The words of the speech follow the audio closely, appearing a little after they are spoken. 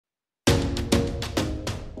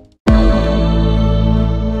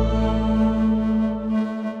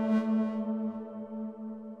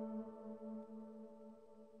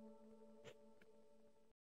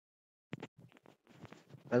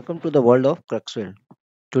Welcome to the world of Cruxweld.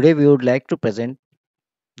 Today we would like to present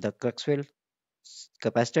the Cruxweld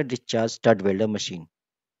capacitor discharge stud welder machine.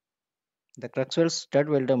 The Cruxweld stud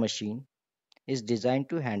welder machine is designed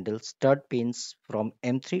to handle stud pins from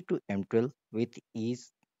M3 to M12 with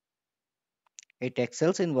ease. It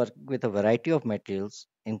excels in work with a variety of materials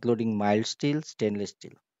including mild steel, stainless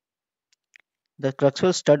steel. The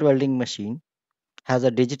Cruxweld stud welding machine has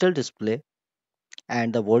a digital display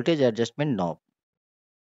and the voltage adjustment knob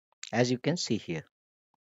as you can see here.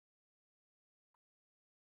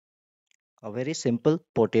 A very simple,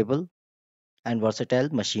 portable and versatile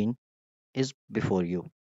machine is before you.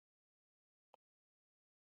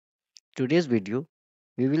 Today's video,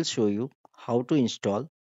 we will show you how to install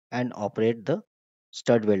and operate the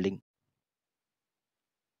stud welding.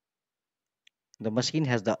 The machine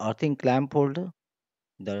has the earthing clamp holder,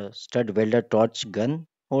 the stud welder torch gun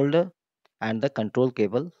holder, and the control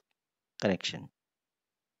cable connection.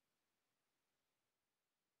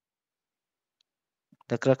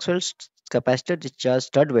 The Cruxwell capacitor discharge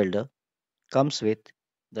stud welder comes with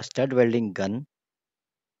the stud welding gun,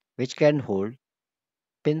 which can hold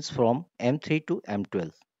pins from M3 to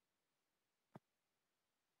M12.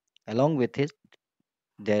 Along with it,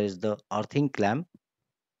 there is the earthing clamp,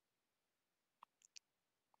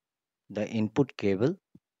 the input cable,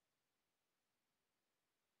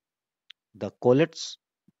 the collets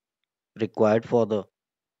required for the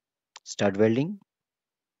stud welding,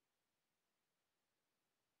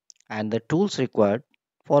 and the tools required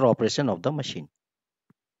for operation of the machine.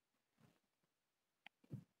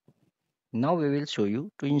 Now we will show you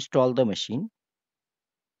to install the machine,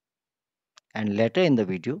 and later in the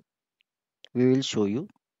video we will show you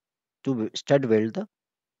to stud weld the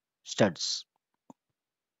studs.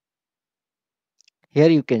 Here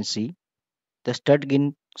you can see the stud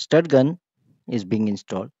gun is being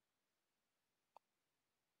installed.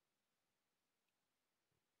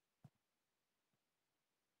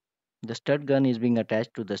 The stud gun is being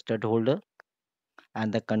attached to the stud holder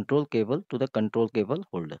and the control cable to the control cable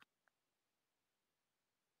holder.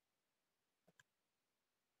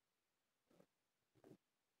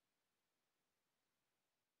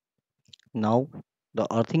 Now the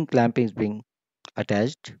earthing clamp is being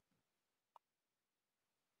attached.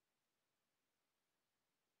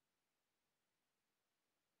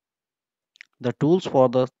 The tools for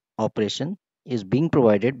the operation is being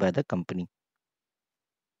provided by the company.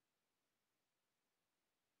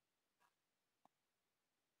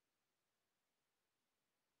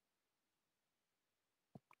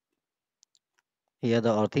 Here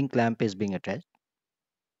the earthing clamp is being attached.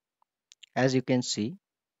 As you can see,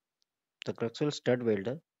 the Cruxwell stud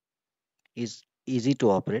welder is easy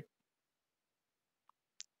to operate.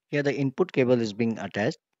 Here the input cable is being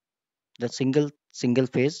attached, the single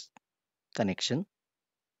phase connection.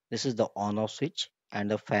 This is the on off switch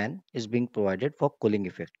and the fan is being provided for cooling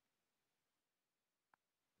effect.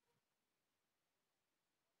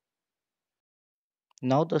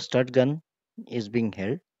 Now the stud gun is being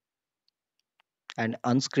held and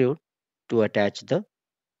unscrewed to attach the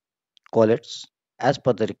collets as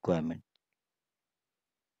per the requirement.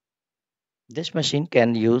 This machine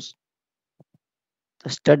can use the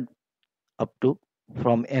stud up to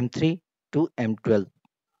from M3 to M12.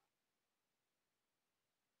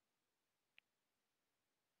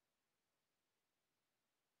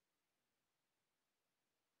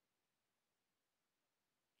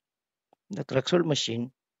 The Cruxwell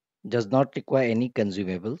machine does not require any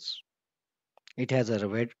consumables. It has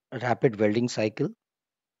a rapid welding cycle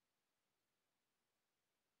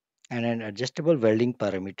and an adjustable welding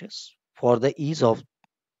parameters for the ease of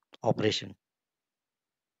operation.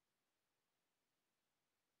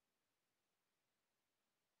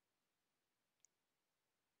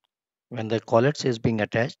 When the collets is being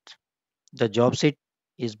attached, the job seat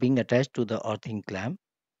is being attached to the earthing clamp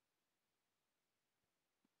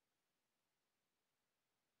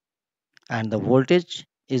and the voltage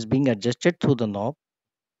is being adjusted through the knob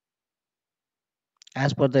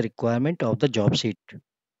as per the requirement of the job seat.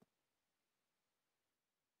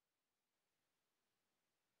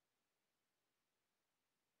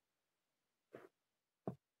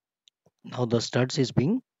 Now the studs is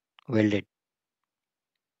being welded.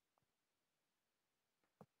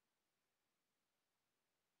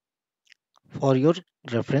 For your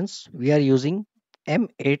reference, we are using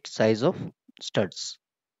M8 size of studs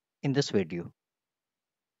in this video.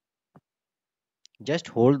 Just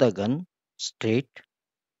hold the gun straight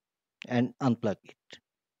and unplug it.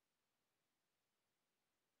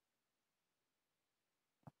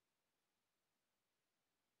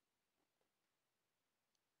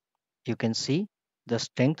 You can see the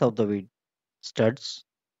strength of the studs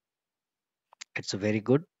It's very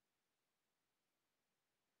good.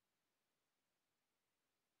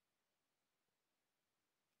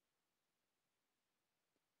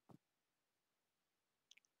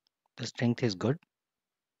 The strength is good.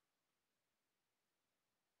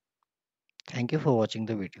 Thank you for watching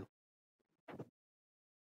the video.